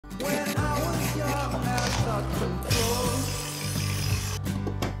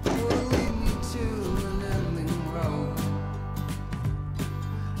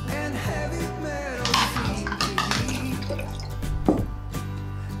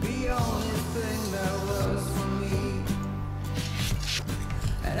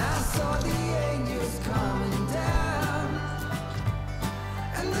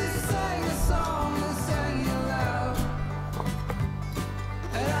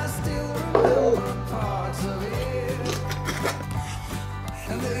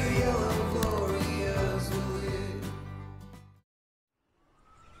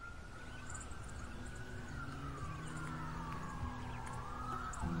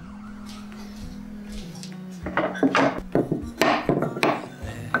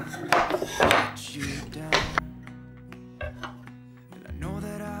let you down. And I know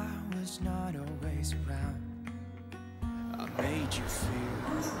that I was not always around. I made you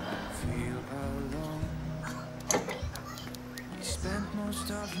feel alone. You spent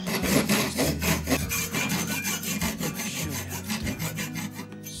most of your days. I should have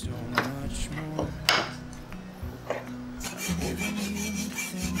done so much more. I've given you the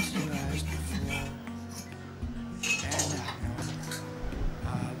things you asked before, and I know I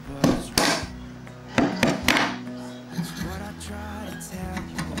was right. It's what I try to tell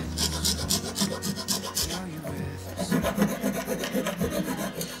you with this song. Tell you with this song.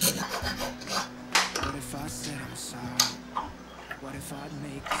 What if I said I'm sorry? What if I'd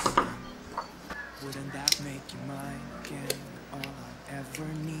make you stand? Wouldn't that make you mine again? All I ever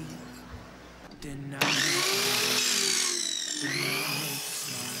need. Didn't I make you laugh? Didn't I make you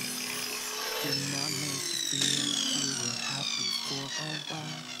smile? Didn't I make you feel like you were happy for a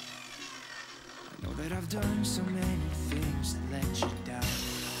while? I know that I've done so many things that let you down,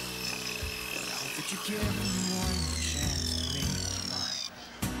 but I hope that you give me one more chance to make you mine.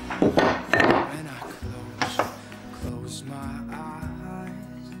 When I close my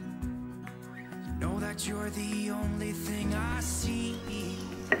eyes, you know that you're the only thing I see,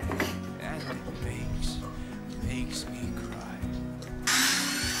 and it makes me cry.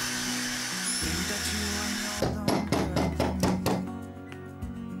 Think that you are no longer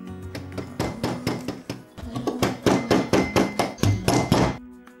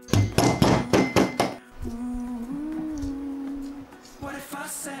What if I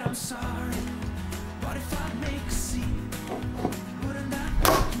said I'm sorry? What if I make a scene? Wouldn't that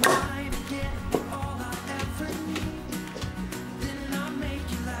make you mine again? All I ever need. Didn't I make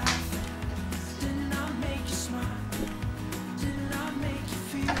you laugh? Didn't I make you smile? Didn't I make you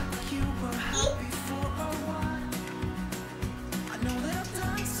feel like you were happy for a while? I know that I've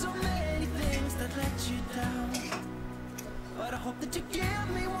done so many things that let you down, but I hope that you give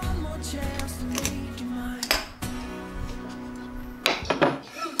me one more chance to make you mine.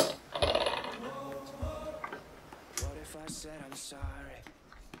 What if I said I'm sorry?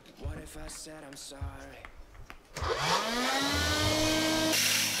 What if I said I'm sorry?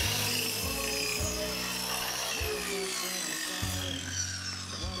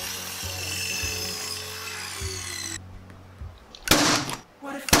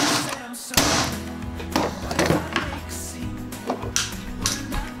 What if I said I'm sorry? What if I make a scene? Wouldn't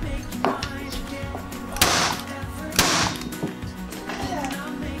that make you mine again? All I ever need. Didn't I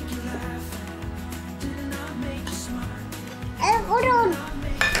make you laugh? Didn't I make you smile? Hold on.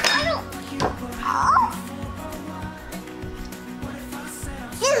 I don't. You were happy for a while. What if I said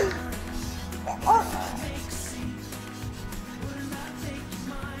I'm sorry? What if I make a scene? Wouldn't that make you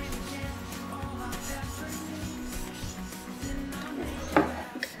mine again? All I ever need. Didn't I make you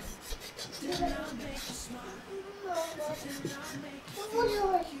laugh? Didn't I make you smile? Didn't I make you feel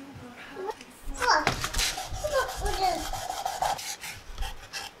like you were happy for a while?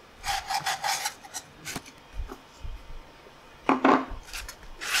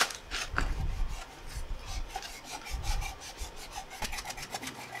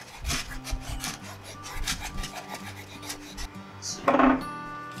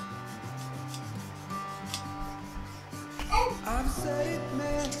 I've said it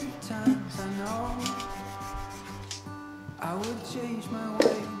many times, I know I would change my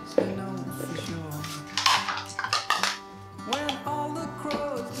ways, I know for sure. When all the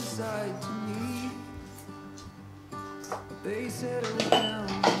crows decide to meet, they settle down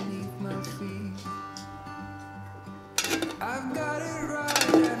beneath my feet. I've got it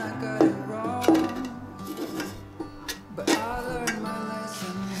right and I got it wrong, but I learned my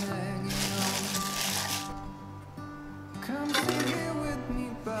lesson hanging on. Come sit here with me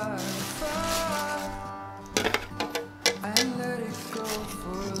by the fire and let it go for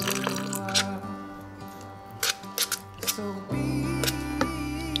a little while. So be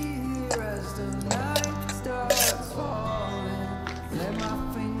here as the night starts falling. Let my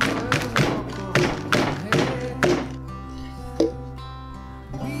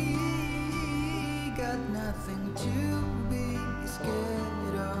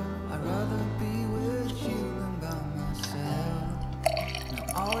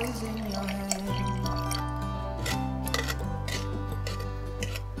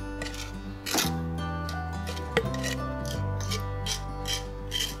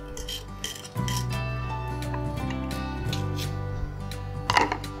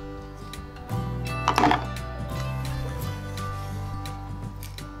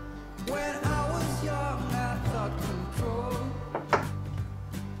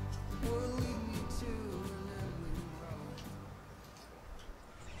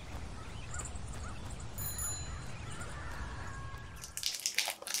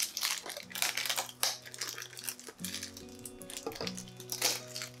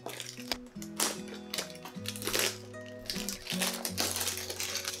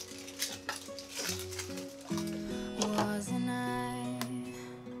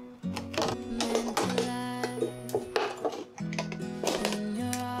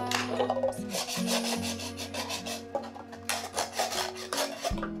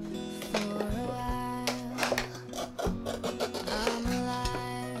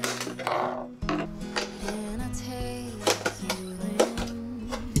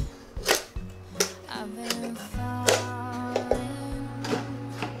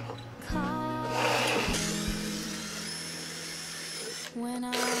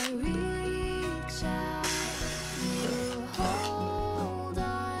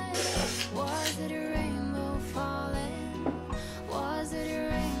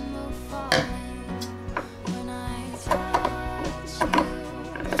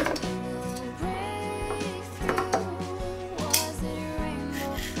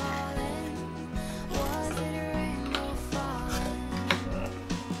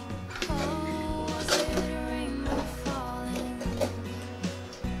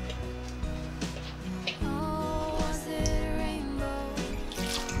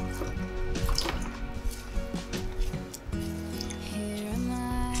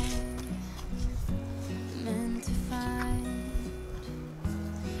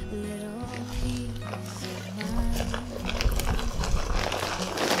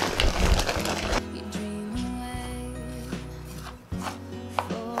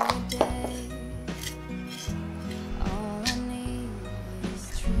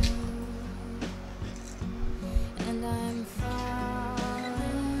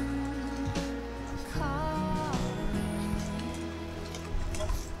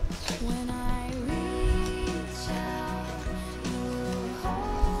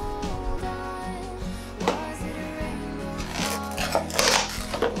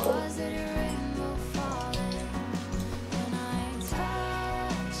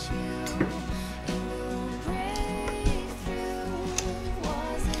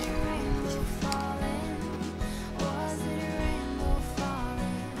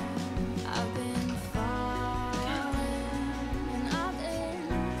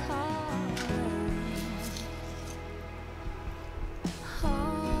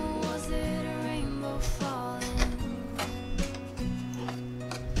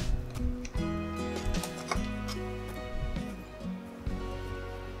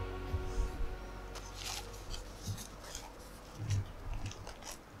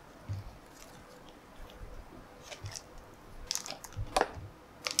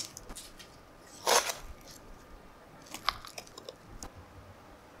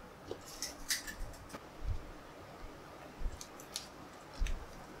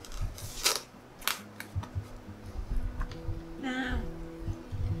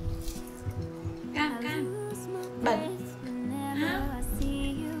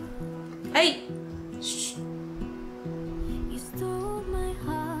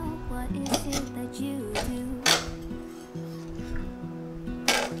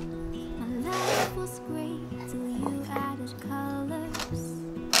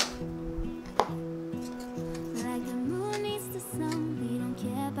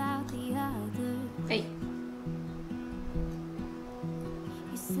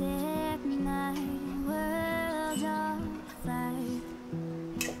set my world on fire.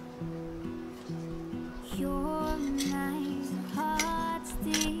 You're my heart's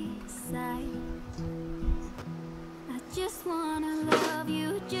desire. I just wanna love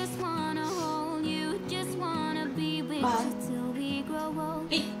you, just wanna hold you, just wanna be with you till we grow old.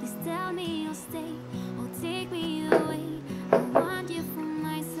 Please tell me you'll stay or take me away. I want you for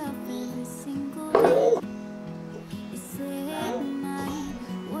myself every single day. You set my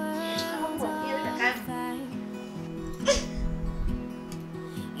world on fire.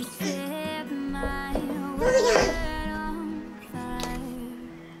 You set my world on fire.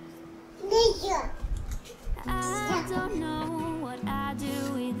 I don't know what I'd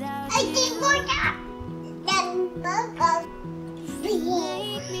do without you. You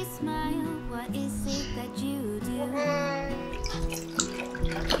make me smile. What is it that you do?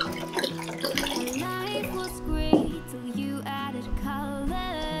 Life was great till you added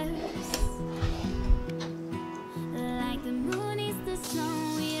colors. Like the moon is the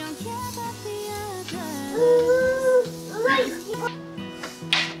sun, we don't care about the others.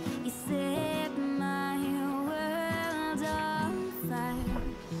 You set my world on fire.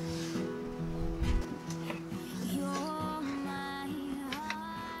 You're my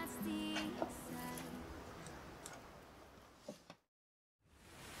heart's desire.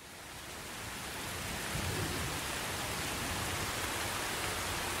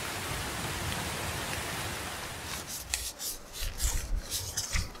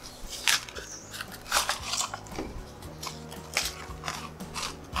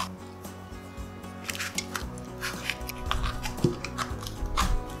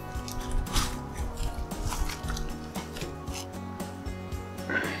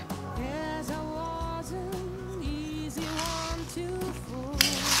 Yes, I was an easy one to fool.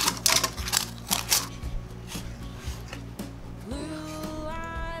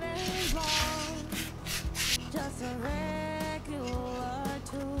 Blue-eyed and blonde, just a regular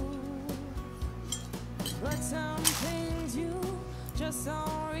tool. But some things you just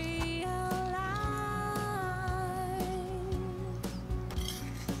don't realize.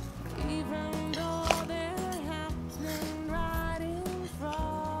 Even though they're happening right in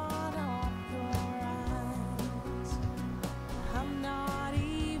front of your eyes, I'm not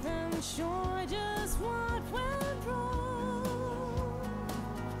even sure just what went wrong.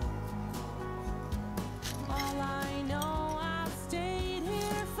 All I know, I've stayed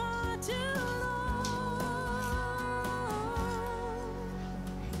here for too long.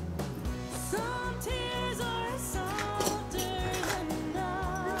 Some tears are softer than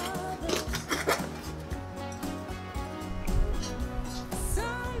others.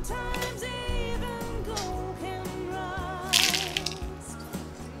 Sometimes even gold can rust.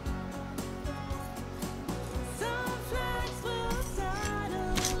 Some flags will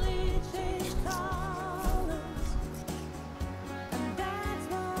suddenly change colors, and that's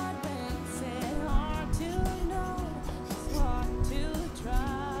what makes it hard to know just what to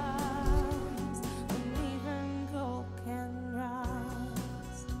trust. And even gold can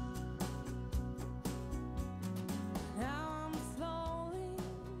rust. Now I'm slowly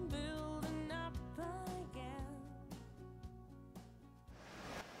building up again.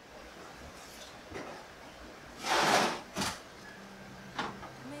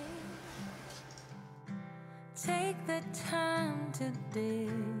 Take the time to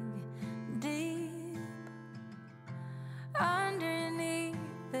dig deep underneath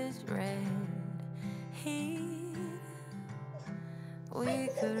this red heat. We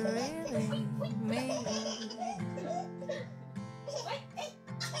could really meet.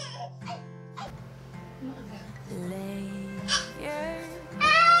 Later,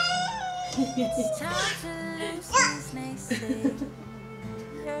 it's time to loosen these naysayers.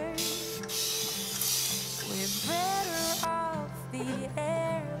 We're better off, the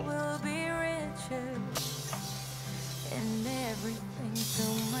air will be richer, and everything so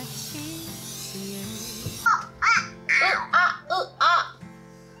much easier.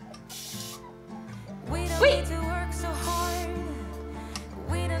 We don't need to work so hard,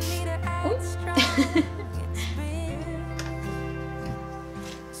 we don't need to act strong. It's been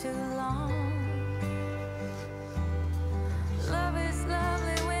too long. Love is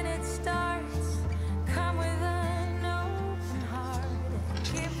lovely when it starts. Come with an open heart.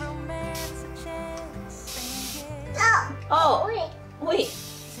 Give romance a chance and get Oh, wait.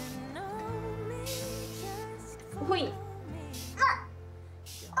 to know me just for Wait. me.